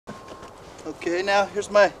Okay, now here's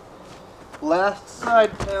my last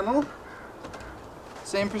side panel.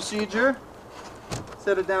 Same procedure.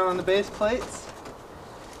 Set it down on the base plates.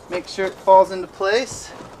 Make sure it falls into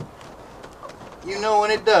place. You know when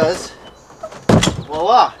it does.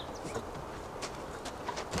 Voila!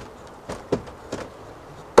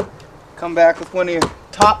 Come back with one of your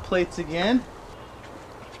top plates again.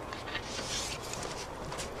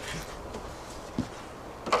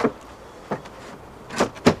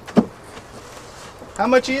 How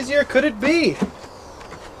much easier could it be?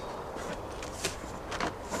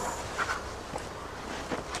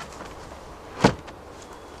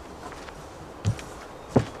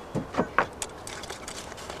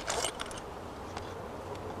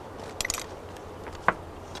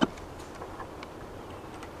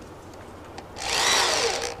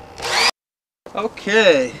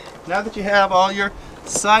 Okay, now that you have all your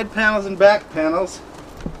side panels and back panels,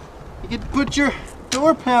 you get to put your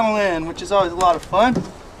door panel in, which is always a lot of fun.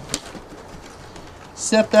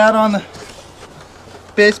 Set that on the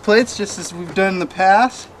base plates just as we've done in the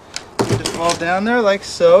past. Get it all down there like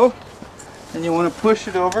so. And you want to push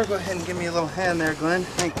it over. Go ahead and give me a little hand there, Glenn.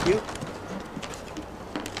 Thank you.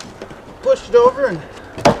 Push it over and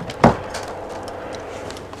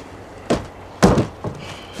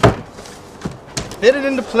fit it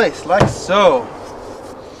into place like so.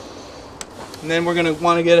 And then we're going to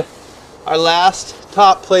want to get our last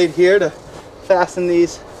top plate here to fasten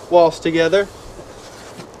these walls together.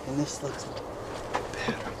 And this looks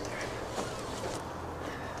bad right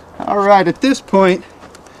there. Alright, at this point,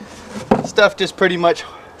 stuff just pretty much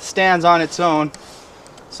stands on its own.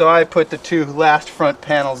 So I put the two last front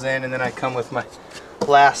panels in, and then I come with my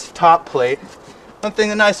last top plate. One thing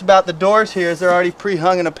that's nice about the doors here is they're already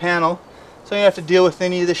pre-hung in a panel, so you don't have to deal with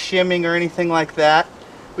any of the shimming or anything like that.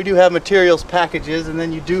 We do have materials packages, and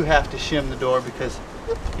then you do have to shim the door because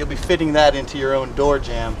you'll be fitting that into your own door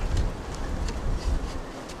jamb.